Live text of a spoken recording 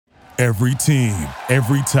Every team,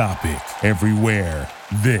 every topic, everywhere.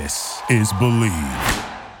 This is Believe.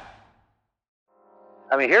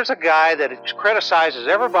 I mean, here's a guy that criticizes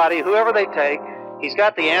everybody, whoever they take. He's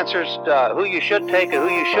got the answers to who you should take and who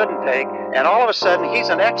you shouldn't take. And all of a sudden, he's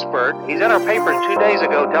an expert. He's in our paper 2 days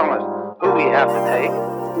ago telling us who we have to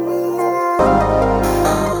take.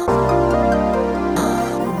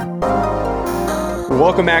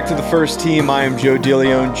 Welcome back to the First Team. I am Joe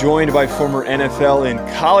DeLeone, joined by former NFL and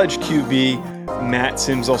college QB Matt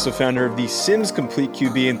Sims, also founder of the Sims Complete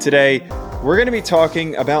QB. And today, we're going to be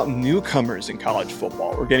talking about newcomers in college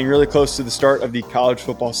football. We're getting really close to the start of the college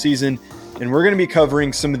football season, and we're going to be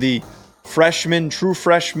covering some of the freshmen, true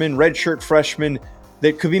freshmen, redshirt freshmen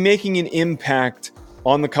that could be making an impact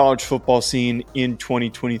on the college football scene in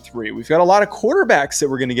 2023. We've got a lot of quarterbacks that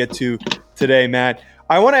we're going to get to today, Matt.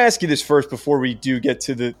 I want to ask you this first before we do get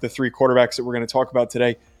to the three quarterbacks that we're going to talk about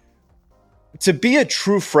today. To be a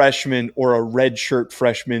true freshman or a redshirt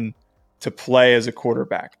freshman to play as a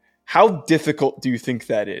quarterback, how difficult do you think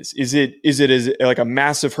that is? Is it like a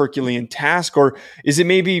massive Herculean task, or is it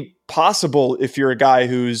maybe possible if you're a guy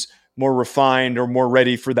who's more refined or more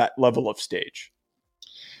ready for that level of stage?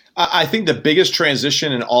 I think the biggest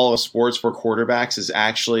transition in all of sports for quarterbacks is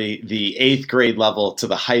actually the 8th grade level to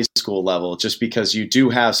the high school level, just because you do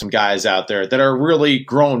have some guys out there that are really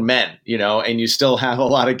grown men, and you still have a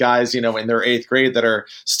lot of guys, in their 8th grade that are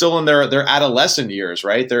still in their adolescent years,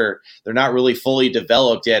 right? They're not really fully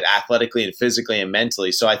developed yet athletically and physically and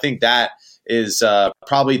mentally. So I think that is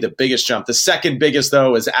probably the biggest jump. The second biggest,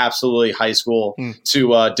 though, is absolutely high school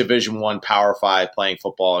to Division I, Power 5, playing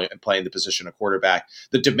football and playing the position of quarterback.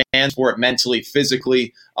 The demands for it mentally,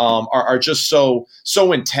 physically are just so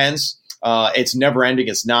intense. It's never ending.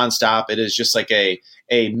 It's nonstop. It is just like a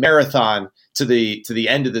marathon to the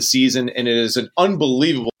end of the season, and it is an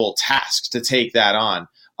unbelievable task to take that on,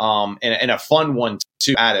 and a fun one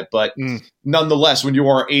to at it. But nonetheless, when you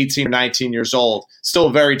are 18 or 19 years old, still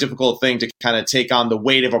a very difficult thing to kind of take on the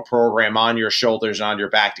weight of a program on your shoulders and on your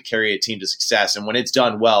back to carry a team to success. And when it's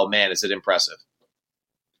done well, man, is it impressive.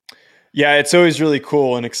 Yeah, it's always really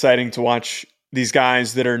cool and exciting to watch these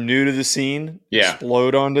guys that are new to the scene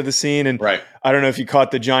explode onto the scene. And right. I don't know if you caught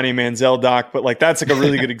the Johnny Manziel doc, but like that's like a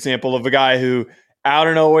really good example of a guy who out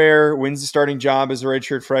of nowhere wins the starting job as a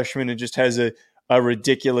redshirt freshman and just has a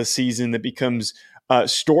ridiculous season that becomes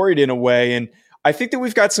storied in a way. And I think that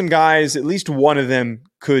we've got some guys, at least one of them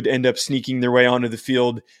could end up sneaking their way onto the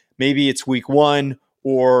field. Maybe it's week 1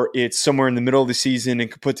 or it's somewhere in the middle of the season and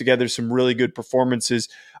could put together some really good performances.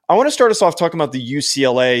 I want to start us off talking about the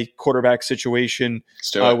UCLA quarterback situation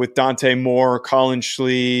with Dante Moore, Colin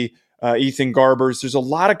Schley, Ethan Garbers. There's a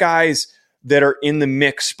lot of guys that are in the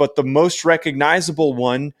mix, but the most recognizable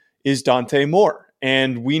one is Dante Moore.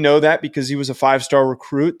 And we know that because he was a 5-star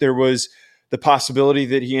recruit. There was the possibility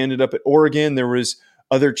that he ended up at Oregon. There was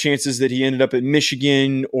other chances that he ended up at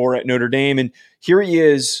Michigan or at Notre Dame. And here he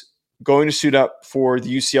is going to suit up for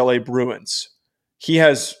the UCLA Bruins. He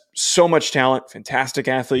has so much talent, fantastic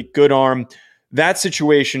athlete, good arm. That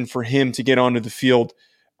situation for him to get onto the field,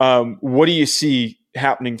 what do you see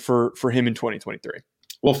happening for him in 2023?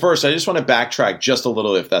 Well, first, I just want to backtrack just a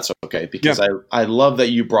little, if that's okay, because I love that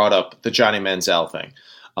you brought up the Johnny Manziel thing.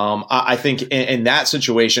 I think in that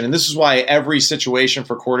situation, and this is why every situation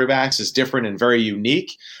for quarterbacks is different and very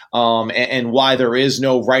unique, and why there is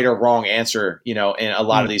no right or wrong answer, in a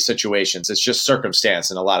lot of these situations. It's just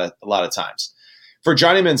circumstance, and a lot of times. For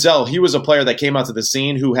Johnny Manziel, he was a player that came out to the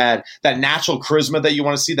scene who had that natural charisma that you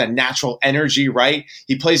want to see, that natural energy, right?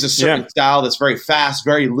 He plays a certain style that's very fast,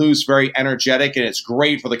 very loose, very energetic, and it's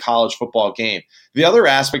great for the college football game. The other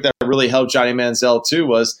aspect that really helped Johnny Manziel, too,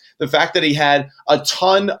 was the fact that he had a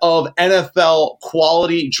ton of NFL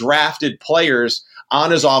quality drafted players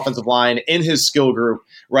on his offensive line, in his skill group,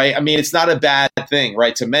 right? I mean, it's not a bad thing,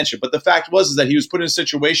 right, to mention. But the fact was that he was put in a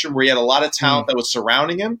situation where he had a lot of talent that was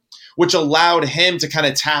surrounding him, which allowed him to kind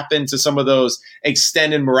of tap into some of those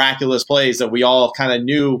extended miraculous plays that we all kind of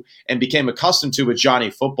knew and became accustomed to with Johnny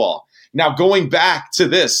football. Now, going back to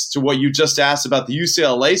what you just asked about the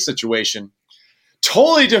UCLA situation,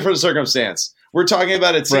 totally different circumstance. We're talking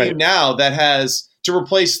about a team now that has to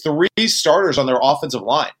replace 3 starters on their offensive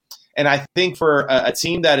line. And I think for a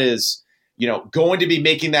team that is, going to be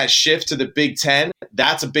making that shift to the Big Ten,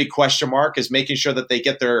 that's a big question mark, is making sure that they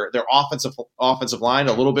get their offensive line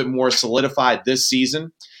a little bit more solidified this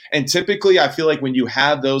season. And typically, I feel like when you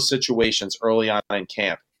have those situations early on in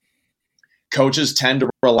camp, coaches tend to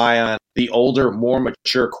rely on the older, more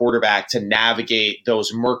mature quarterback to navigate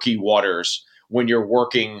those murky waters when you're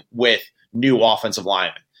working with new offensive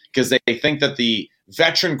linemen, because they think that the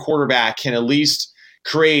veteran quarterback can at least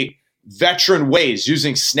create veteran ways,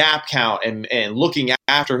 using snap count and looking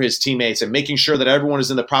after his teammates and making sure that everyone is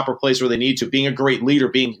in the proper place where they need to, being a great leader,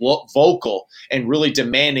 being vocal and really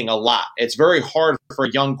demanding a lot. It's very hard for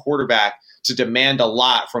a young quarterback to demand a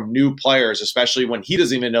lot from new players, especially when he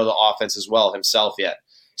doesn't even know the offense as well himself yet.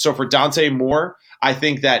 So for Dante Moore, I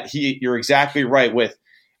think that you're exactly right with,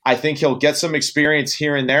 I think he'll get some experience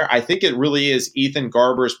here and there. I think it really is Ethan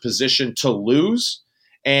Garber's position to lose.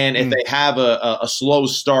 And if they have a slow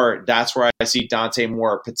start, that's where I see Dante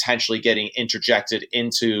Moore potentially getting interjected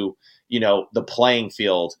into, the playing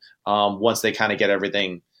field once they kind of get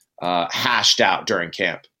everything hashed out during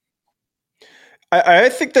camp. I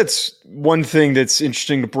think that's one thing that's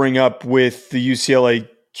interesting to bring up with the UCLA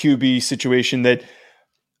QB situation, that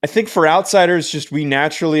I think for outsiders, just we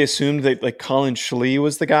naturally assumed that like Colin Schlee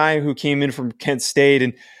was the guy who came in from Kent State,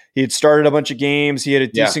 and he had started a bunch of games. He had a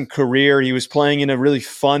decent career. He was playing in a really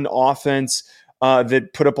fun offense that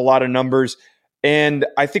put up a lot of numbers. And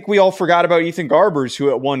I think we all forgot about Ethan Garbers, who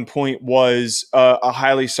at one point was a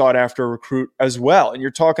highly sought after recruit as well. And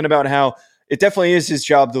you're talking about how it definitely is his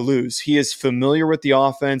job to lose. He is familiar with the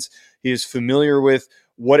offense. He is familiar with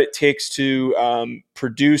what it takes to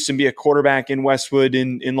produce and be a quarterback in Westwood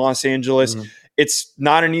in Los Angeles. Mm-hmm. It's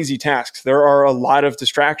not an easy task. There are a lot of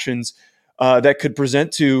distractions that could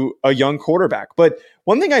present to a young quarterback. But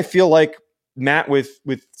one thing I feel like, Matt, with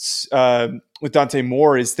Dante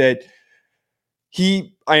Moore is that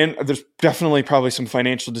there's definitely probably some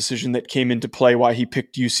financial decision that came into play why he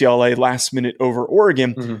picked UCLA last minute over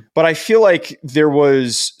Oregon. Mm-hmm. But I feel like there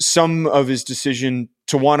was some of his decision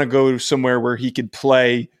to want to go somewhere where he could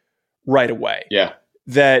play right away. Yeah.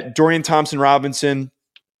 That Dorian Thompson-Robinson,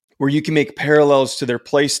 where you can make parallels to their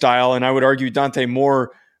play style, and I would argue Dante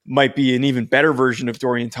Moore might be an even better version of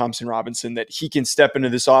Dorian Thompson-Robinson, that he can step into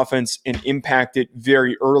this offense and impact it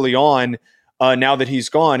very early on now that he's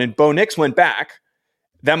gone. And Bo Nix went back.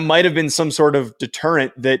 That might have been some sort of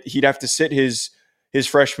deterrent that he'd have to sit his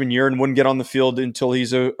freshman year and wouldn't get on the field until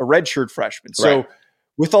he's a redshirt freshman. So right.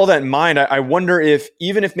 With all that in mind, I wonder if,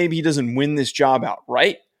 even if maybe he doesn't win this job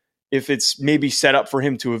outright, if it's maybe set up for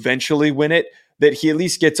him to eventually win it, that he at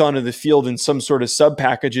least gets onto the field in some sort of sub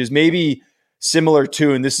packages, maybe similar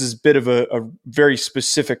to, and this is a bit of a very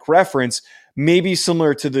specific reference, maybe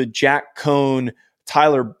similar to the Jack Cohn,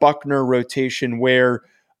 Tyler Buckner rotation, where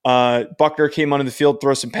Buckner came onto the field,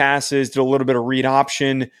 throw some passes, did a little bit of read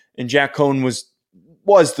option, and Jack Cohn was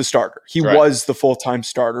the starter. He right. was the full-time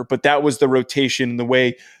starter, but that was the rotation and the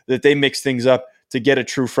way that they mix things up to get a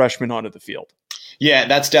true freshman onto the field. Yeah,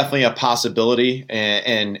 that's definitely a possibility,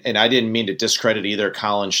 and I didn't mean to discredit either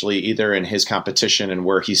Colin Schlee either in his competition and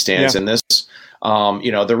where he stands in this.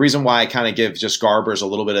 The reason why I kind of give just Garbers a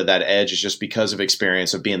little bit of that edge is just because of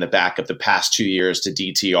experience of being the backup the past 2 years to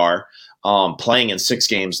DTR, playing in 6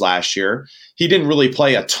 games last year. He didn't really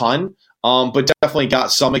play a ton, but definitely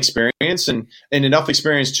got some experience and enough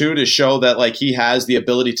experience too to show that like he has the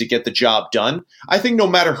ability to get the job done. I think no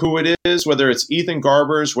matter who it is, whether it's Ethan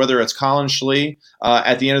Garbers, whether it's Colin Schlee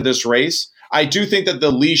at the end of this race, I do think that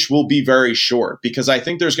the leash will be very short, because I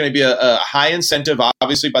think there's going to be a high incentive,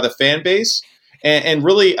 obviously, by the fan base and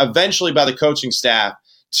really eventually by the coaching staff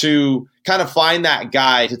to kind of find that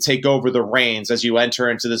guy to take over the reins as you enter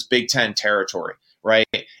into this Big Ten territory, right?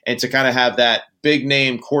 And to kind of have that big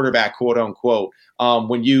name quarterback, quote unquote,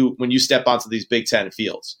 when you step onto these Big Ten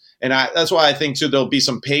fields. And that's why I think too there'll be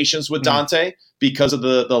some patience with Dante because of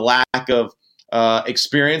the lack of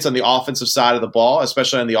experience on the offensive side of the ball,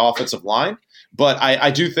 especially on the offensive line. But I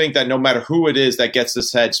do think that no matter who it is that gets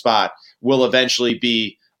this head spot will eventually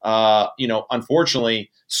be, unfortunately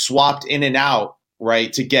swapped in and out,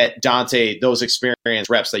 right, to get Dante those experience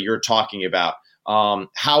reps that you're talking about.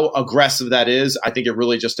 How aggressive that is, I think it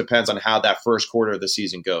really just depends on how that first quarter of the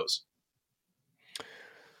season goes.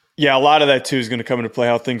 Yeah, a lot of that too is going to come into play,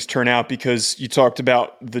 how things turn out, because you talked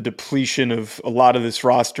about the depletion of a lot of this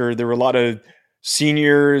roster. There were a lot of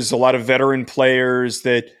seniors, a lot of veteran players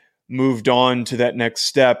that moved on to that next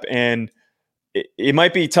step. And it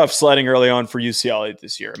might be tough sledding early on for UCLA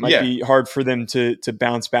this year. It might be hard for them to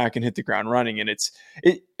bounce back and hit the ground running. And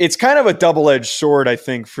it's kind of a double-edged sword, I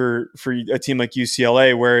think, for a team like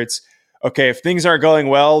UCLA, where it's, okay, if things aren't going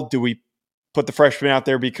well, do we put the freshman out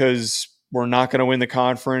there because we're not going to win the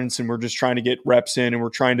conference and we're just trying to get reps in and we're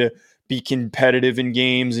trying to be competitive in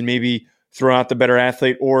games and maybe throw out the better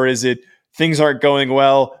athlete? Or is it things aren't going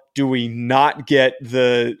well, do we not get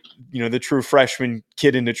the true freshman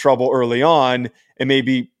kid into trouble early on and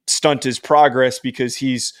maybe stunt his progress because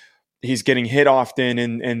he's he's getting hit often,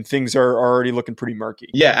 and things are already looking pretty murky.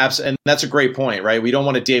 Yeah, absolutely. And that's a great point, right? We don't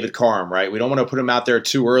want to David Carr him, right? We don't want to put him out there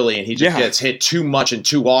too early and he just gets hit too much and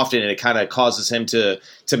too often, and it kind of causes him to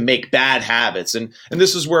make bad habits. And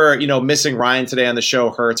this is where, missing Ryan today on the show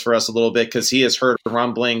hurts for us a little bit, because he has heard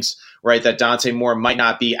rumblings, right, that Dante Moore might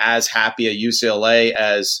not be as happy at UCLA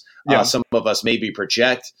as some of us maybe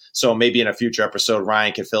project. So maybe in a future episode,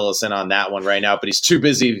 Ryan can fill us in on that one right now, but he's too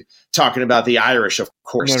busy talking about the Irish, of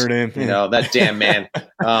course. Notre Dame, that damn man.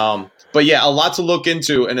 But yeah, a lot to look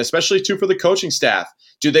into, and especially too for the coaching staff.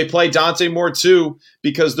 Do they play Dante Moore too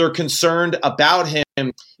because they're concerned about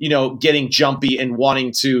him, getting jumpy and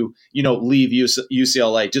wanting to, leave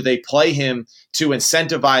UCLA? Do they play him to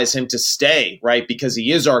incentivize him to stay, right? Because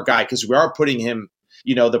he is our guy, because we are putting him,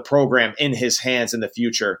 the program in his hands in the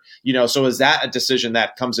future. So is that a decision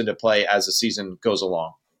that comes into play as the season goes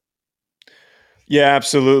along? Yeah,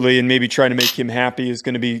 absolutely. And maybe trying to make him happy is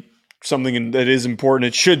going to be something that is important.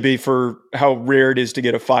 It should be, for how rare it is to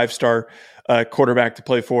get a 5-star quarterback to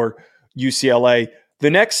play for UCLA. The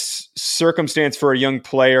next circumstance for a young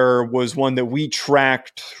player was one that we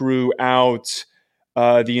tracked throughout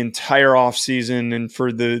the entire offseason, and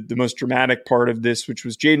for the most dramatic part of this, which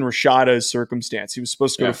was Jaden Rashada's circumstance. He was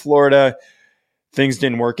supposed to go to Florida. Things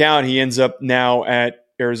didn't work out. He ends up now at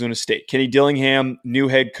Arizona State. Kenny Dillingham, new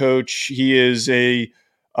head coach. He is a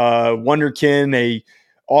wonderkin, a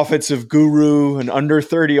offensive guru, an under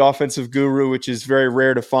 30 offensive guru, which is very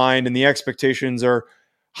rare to find. And the expectations are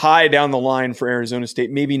high down the line for Arizona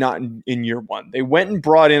State, maybe not in year one. They went and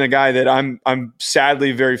brought in a guy that I'm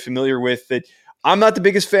sadly very familiar with, that I'm not the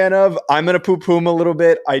biggest fan of. I'm going to poo-poo him a little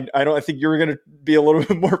bit. I think you're going to be a little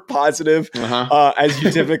bit more positive, as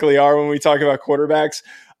you typically are when we talk about quarterbacks.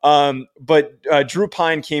 But Drew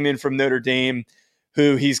Pine came in from Notre Dame,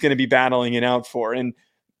 who he's going to be battling it out for. And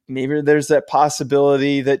maybe there's that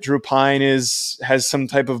possibility that Drew Pine has some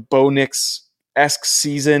type of Bo Nix-esque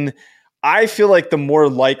season. I feel like the more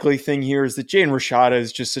likely thing here is that Jaden Rashada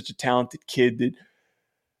is just such a talented kid that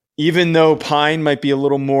even though Pine might be a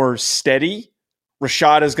little more steady,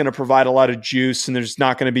 Rashada is going to provide a lot of juice, and there's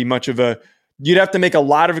not going to be much of you'd have to make a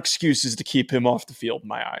lot of excuses to keep him off the field in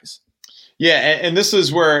my eyes. Yeah, and this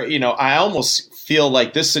is where, I almost feel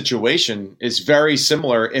like this situation is very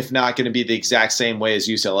similar, if not going to be the exact same way as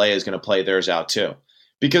UCLA is going to play theirs out too.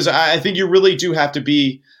 Because I think you really do have to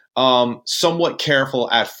be somewhat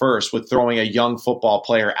careful at first with throwing a young football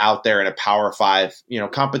player out there in a Power 5,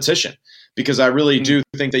 competition. Because I really do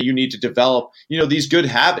think that you need to develop, these good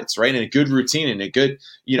habits, right? And a good routine and a good,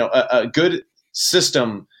 a good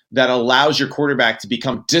system that allows your quarterback to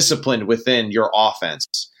become disciplined within your offense.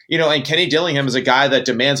 And Kenny Dillingham is a guy that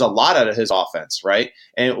demands a lot out of his offense, right?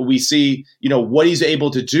 And we see, what he's able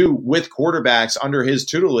to do with quarterbacks under his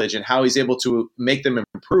tutelage and how he's able to make them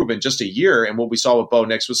improve in just a year. And what we saw with Bo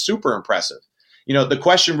Nix was super impressive. The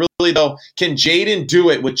question really, though, can Jaden do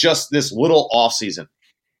it with just this little offseason?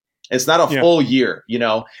 It's not a full year,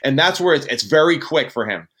 and that's where it's very quick for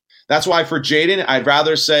him. That's why for Jaden, I'd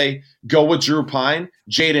rather say go with Drew Pine.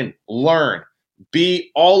 Jaden, learn.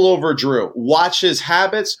 Be all over Drew. Watch his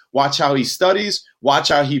habits. Watch how he studies. Watch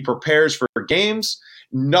how he prepares for games.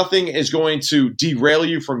 Nothing is going to derail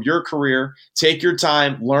you from your career. Take your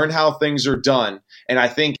time. Learn how things are done. And I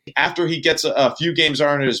think after he gets a few games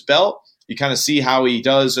under his belt, you kind of see how he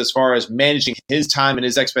does as far as managing his time and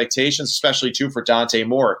his expectations, especially too for Dante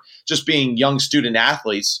Moore. Just being young student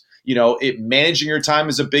athletes, managing your time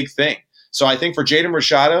is a big thing. So I think for Jaden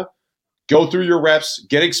Rashada, go through your reps,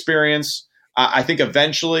 get experience. I think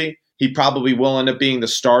eventually he probably will end up being the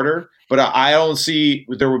starter, but I don't see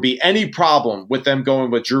there would be any problem with them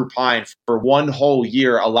going with Drew Pine for one whole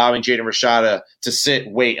year, allowing Jaden Rashada to sit,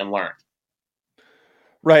 wait, and learn.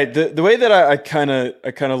 Right. The way that I kind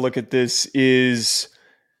of look at this is,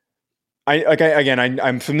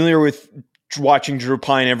 I'm familiar with watching Drew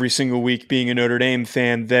Pine every single week, being a Notre Dame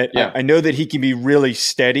fan, that I know that he can be really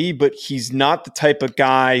steady, but he's not the type of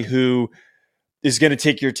guy who is going to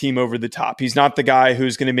take your team over the top. He's not the guy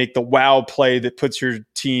who's going to make the wow play that puts your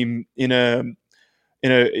team in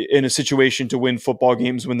a situation to win football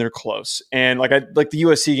games when they're close. And like the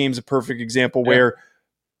USC game is a perfect example where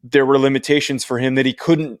there were limitations for him that he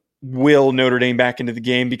couldn't will Notre Dame back into the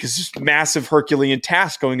game because it's a massive Herculean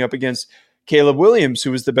task going up against Caleb Williams, who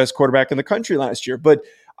was the best quarterback in the country last year. But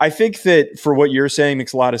I think that for what you're saying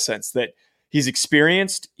makes a lot of sense, that he's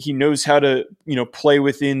experienced. He knows how to, play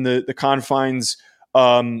within the confines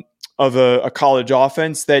of a college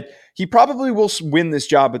offense, that he probably will win this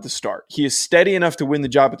job at the start. He is steady enough to win the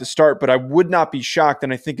job at the start, but I would not be shocked,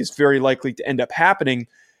 and I think it's very likely to end up happening,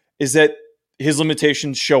 is that his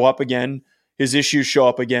limitations show up again, his issues show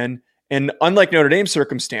up again, And unlike Notre Dame's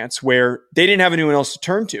circumstance, where they didn't have anyone else to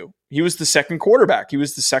turn to, he was the second quarterback. He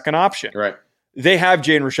was the second option. Right. They have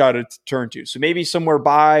Jaden Rashada to turn to. So maybe somewhere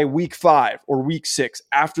by week 5 or week 6,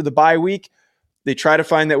 after the bye week, they try to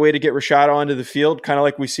find that way to get Rashada onto the field, kind of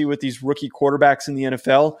like we see with these rookie quarterbacks in the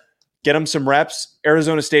NFL. Get him some reps.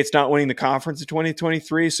 Arizona State's not winning the conference in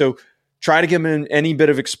 2023, so try to give him any bit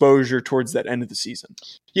of exposure towards that end of the season.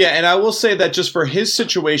 Yeah, and I will say that just for his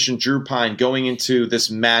situation, Drew Pine, going into this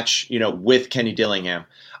match, with Kenny Dillingham,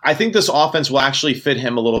 I think this offense will actually fit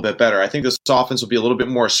him a little bit better. I think this offense will be a little bit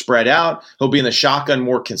more spread out. He'll be in the shotgun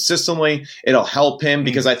more consistently. It'll help him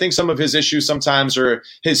because I think some of his issues sometimes are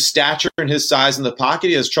his stature and his size in the pocket.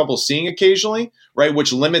 He has trouble seeing occasionally, right,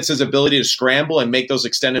 which limits his ability to scramble and make those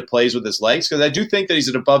extended plays with his legs, because I do think that he's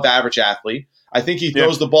an above-average athlete. I think he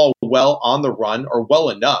throws the ball well on the run, or well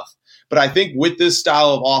enough. But I think with this style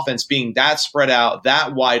of offense being that spread out,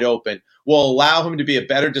 that wide open, will allow him to be a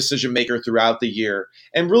better decision maker throughout the year.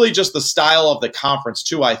 And really just the style of the conference,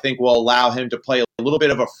 too, I think will allow him to play a little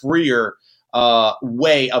bit of a freer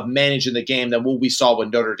way of managing the game than what we saw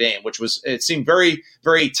with Notre Dame, it seemed very,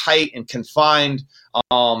 very tight and confined.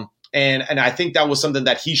 And I think that was something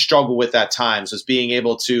that he struggled with at times, is being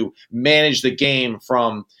able to manage the game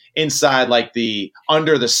from inside, like the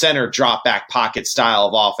under the center drop back pocket style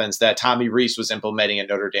of offense that Tommy Rees was implementing at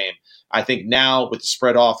Notre Dame. I think now with the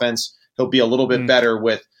spread offense, he'll be a little bit better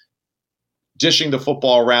with dishing the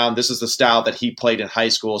football around. This is the style that he played in high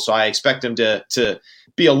school. So I expect him to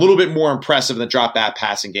be a little bit more impressive in the drop back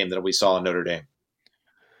passing game than we saw in Notre Dame.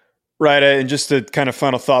 Right. And just a kind of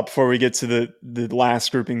final thought before we get to the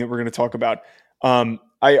last grouping that we're going to talk about.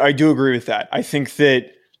 I do agree with that. I think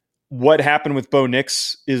that what happened with Bo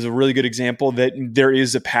Nix is a really good example that there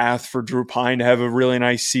is a path for Drew Pine to have a really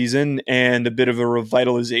nice season and a bit of a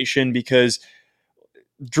revitalization, because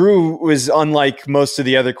Drew was unlike most of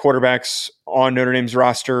the other quarterbacks on Notre Dame's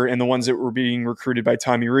roster and the ones that were being recruited by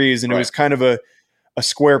Tommy Rees. And It was kind of a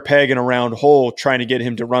square peg in a round hole trying to get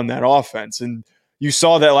him to run that offense. And you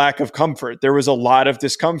saw that lack of comfort. There was a lot of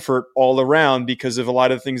discomfort all around because of a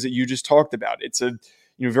lot of things that you just talked about. It's a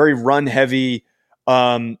very run heavy,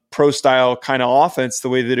 pro style kind of offense, the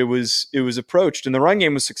way that it was approached. And the run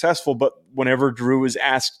game was successful, but whenever Drew was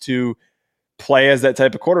asked to play as that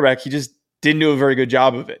type of quarterback, he just didn't do a very good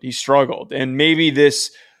job of it. He struggled. And maybe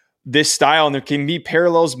this style, and there can be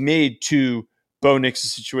parallels made to Bo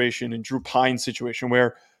Nix's situation and Drew Pine's situation,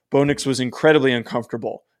 where Bo Nix was incredibly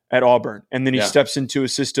uncomfortable at Auburn. And then he steps into a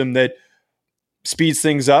system that speeds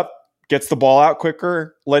things up, gets the ball out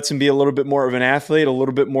quicker, lets him be a little bit more of an athlete, a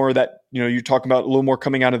little bit more that, you're talking about a little more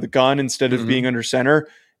coming out of the gun instead of being under center.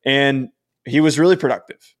 And he was really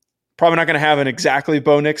productive. Probably not going to have an exactly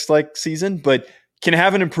Bo Nix-like season, but can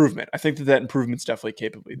have an improvement. I think that improvement's definitely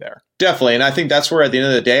capably there. Definitely. And I think that's where at the end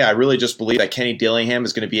of the day, I really just believe that Kenny Dillingham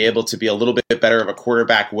is going to be able to be a little bit better of a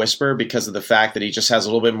quarterback whisperer because of the fact that he just has a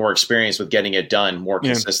little bit more experience with getting it done more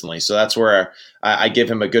consistently. So that's where I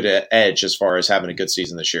give him a good edge as far as having a good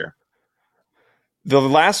season this year. The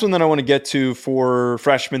last one that I want to get to for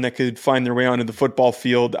freshmen that could find their way onto the football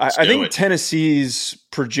field, I think Tennessee's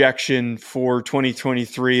projection for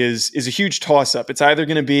 2023 is a huge toss-up. It's either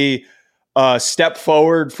going to be a step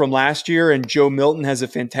forward from last year, and Joe Milton has a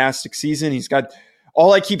fantastic season. He's got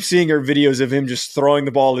all I keep seeing are videos of him just throwing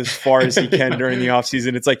the ball as far as he can during the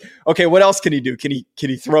offseason. It's like, okay, what else can he do? Can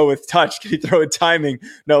he throw with touch? Can he throw with timing?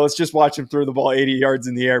 No, let's just watch him throw the ball 80 yards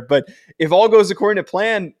in the air. But if all goes according to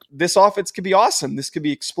plan, this offense could be awesome. This could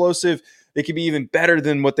be explosive. They could be even better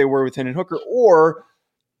than what they were with Hendon Hooker. Or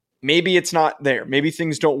maybe it's not there. Maybe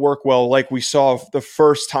things don't work well like we saw the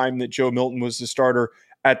first time that Joe Milton was the starter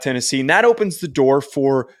at Tennessee. And that opens the door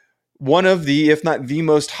for one of the, if not the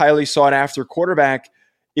most highly sought after quarterback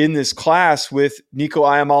in this class, with Nico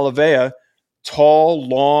Iamaleava, tall,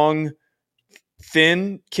 long,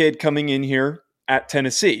 thin kid coming in here at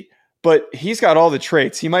Tennessee. But he's got all the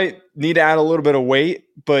traits. He might need to add a little bit of weight,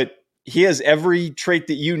 but he has every trait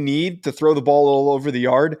that you need to throw the ball all over the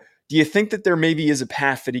yard. Do you think that there maybe is a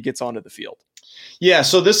path that he gets onto the field? Yeah,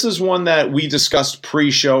 so this is one that we discussed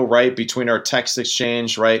pre-show, right, between our text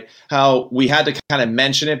exchange, right, how we had to kind of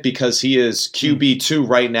mention it because he is QB2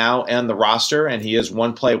 right now and the roster, and he is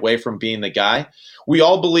one play away from being the guy. We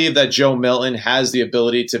all believe that Joe Milton has the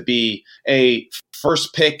ability to be a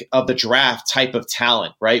first pick of the draft type of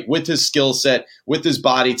talent, right, with his skill set, with his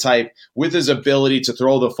body type, with his ability to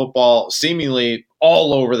throw the football seemingly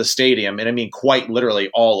all over the stadium, and I mean quite literally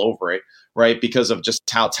all over it, right, because of just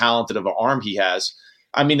how talented of an arm he has.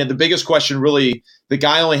 I mean, and the biggest question really, the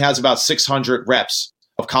guy only has about 600 reps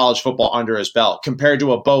of college football under his belt compared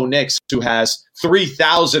to a Bo Nix who has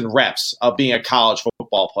 3,000 reps of being a college football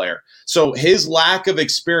football player. So his lack of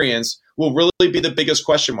experience will really be the biggest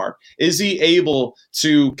question mark. Is he able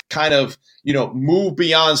to kind of, move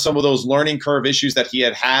beyond some of those learning curve issues that he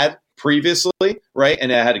had previously, right?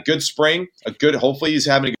 And it had a good spring, hopefully he's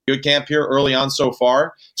having a good camp here early on so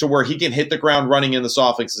far, to where he can hit the ground running in this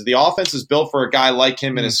offense. The offense is built for a guy like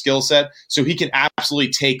him and his skill set, so he can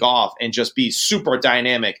absolutely take off and just be super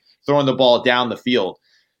dynamic throwing the ball down the field.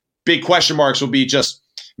 Big question marks will be just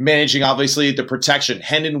managing, obviously, the protection.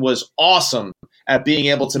 Hendon was awesome at being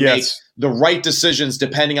able to make the right decisions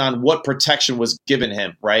depending on what protection was given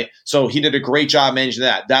him, right? So he did a great job managing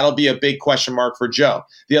that. That'll be a big question mark for Joe.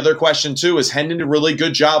 The other question, too, is Hendon did a really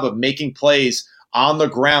good job of making plays on the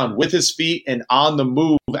ground with his feet and on the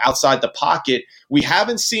move outside the pocket. We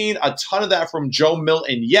haven't seen a ton of that from Joe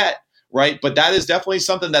Milton yet, right? But that is definitely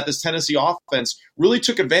something that this Tennessee offense really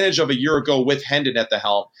took advantage of a year ago with Hendon at the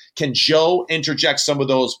helm. Can Joe interject some of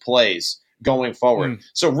those plays going forward?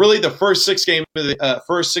 So really the first six games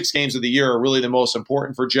of the year are really the most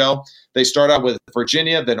important for Joe. They start out with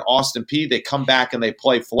Virginia, then Austin Peay. They come back and they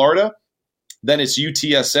play Florida. Then it's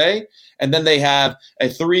UTSA. And then they have a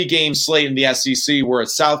 3-game slate in the SEC where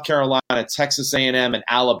it's South Carolina, Texas A&M, and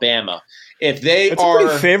Alabama. It's a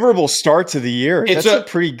pretty favorable start to the year. That's a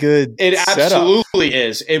pretty good setup. Absolutely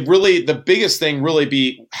is. It really, the biggest thing really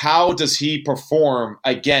be how does he perform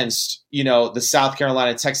against, the South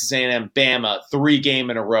Carolina, Texas A&M, Bama 3-game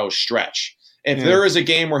in a row stretch. If there is a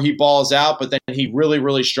game where he balls out, but then he really,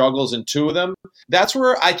 really struggles in 2 of them, that's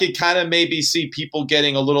where I could kind of maybe see people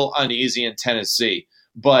getting a little uneasy in Tennessee.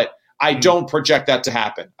 But I don't project that to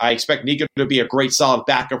happen. I expect Nico to be a great, solid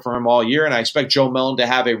backup for him all year, and I expect Joe Milton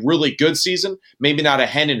to have a really good season. Maybe not a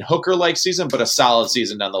Hendon Hooker-like season, but a solid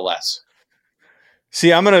season nonetheless.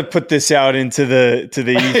 See, I'm going to put this out into the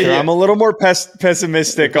ether. I'm a little more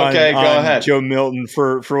pessimistic on Joe Milton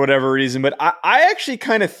for whatever reason, but I actually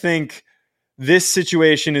kind of think this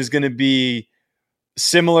situation is going to be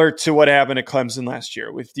similar to what happened at Clemson last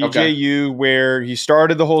year with DJU, where he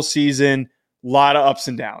started the whole season, a lot of ups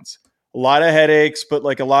and downs. A lot of headaches, but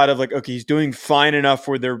a lot of okay, he's doing fine enough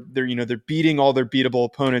where they're beating all their beatable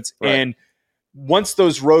opponents. Right. And once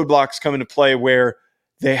those roadblocks come into play where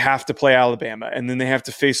they have to play Alabama and then they have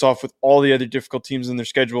to face off with all the other difficult teams in their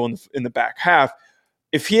schedule in the back half,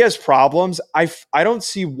 if he has problems, I don't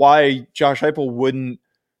see why Josh Heupel wouldn't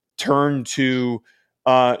turn to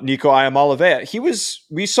Nico Iamaleava.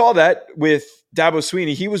 We saw that with Dabo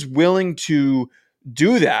Swinney. He was willing to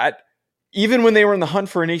do that. Even when they were in the hunt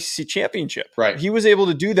for an ACC championship, right? He was able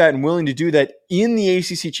to do that and willing to do that in the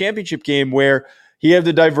ACC championship game where he had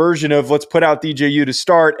the diversion of let's put out DJU to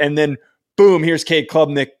start and then boom, here's Cade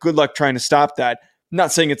Klubnik. Good luck trying to stop that. I'm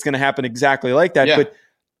not saying it's going to happen exactly like that, but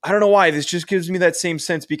I don't know why. This just gives me that same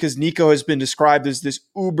sense because Nico has been described as this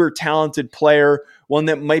uber talented player, one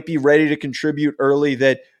that might be ready to contribute early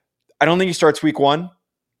that I don't think he starts week 1.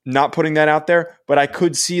 Not putting that out there, but I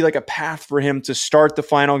could see a path for him to start the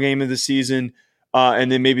final game of the season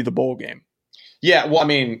and then maybe the bowl game. Yeah, well, I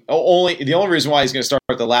mean, the only reason why he's going to start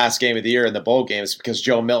the last game of the year in the bowl game is because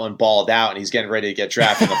Joe Milton balled out and he's getting ready to get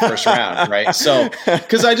drafted in the first round, right? So,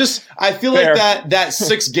 because I feel like that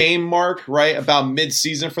 6-game mark, right, about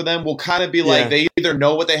mid-season for them will kind of be they either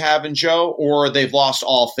know what they have in Joe or they've lost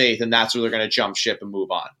all faith and that's where they're going to jump ship and move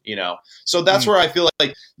on, So that's where I feel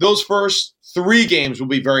like those first 3 games will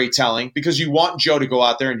be very telling because you want Joe to go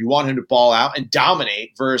out there and you want him to ball out and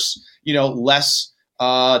dominate versus, less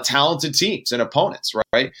talented teams and opponents,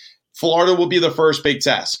 right? Florida will be the first big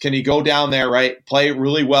test. Can he go down there, right? Play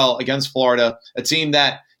really well against Florida, a team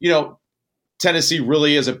that, Tennessee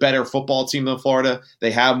really is a better football team than Florida.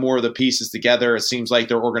 They have more of the pieces together. It seems like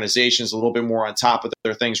their organization is a little bit more on top of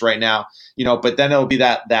their things right now, but then it'll be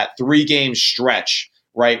that 3-game stretch,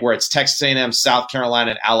 right? Where it's Texas A&M, South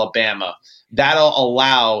Carolina, and Alabama. That'll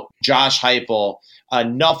allow Josh Heupel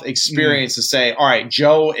enough experience to say, all right,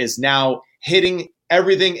 Joe is now hitting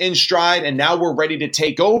everything in stride and now we're ready to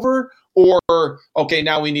take over, or okay,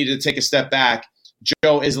 now we need to take a step back.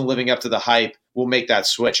 Joe isn't living up to the hype. We'll make that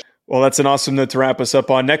switch. Well, that's an awesome note to wrap us up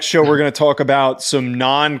on. Next show, we're going to talk about some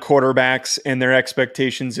non-quarterbacks and their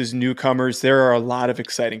expectations as newcomers. There are a lot of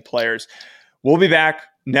exciting players. We'll be back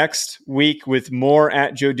next week with more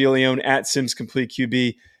at Joe DeLeone at Sims Complete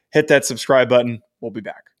QB. Hit that subscribe button. We'll be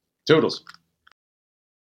back. Toodles.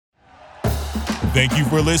 Thank you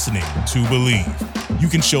for listening to Believe. You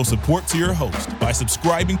can show support to your host by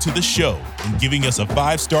subscribing to the show and giving us a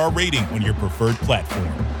 5-star rating on your preferred platform.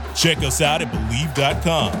 Check us out at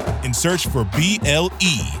Believe.com and search for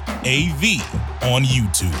BLEAV on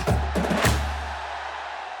YouTube.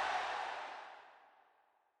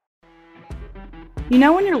 You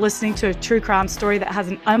know when you're listening to a true crime story that has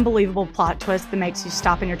an unbelievable plot twist that makes you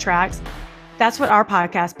stop in your tracks? That's what our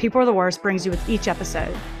podcast, People Are the Worst, brings you with each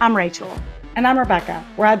episode. I'm Rachel. And I'm Rebecca.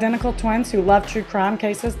 We're identical twins who love true crime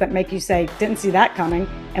cases that make you say, didn't see that coming,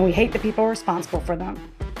 and we hate the people responsible for them.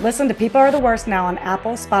 Listen to People Are the Worst now on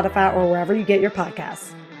Apple, Spotify, or wherever you get your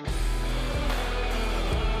podcasts.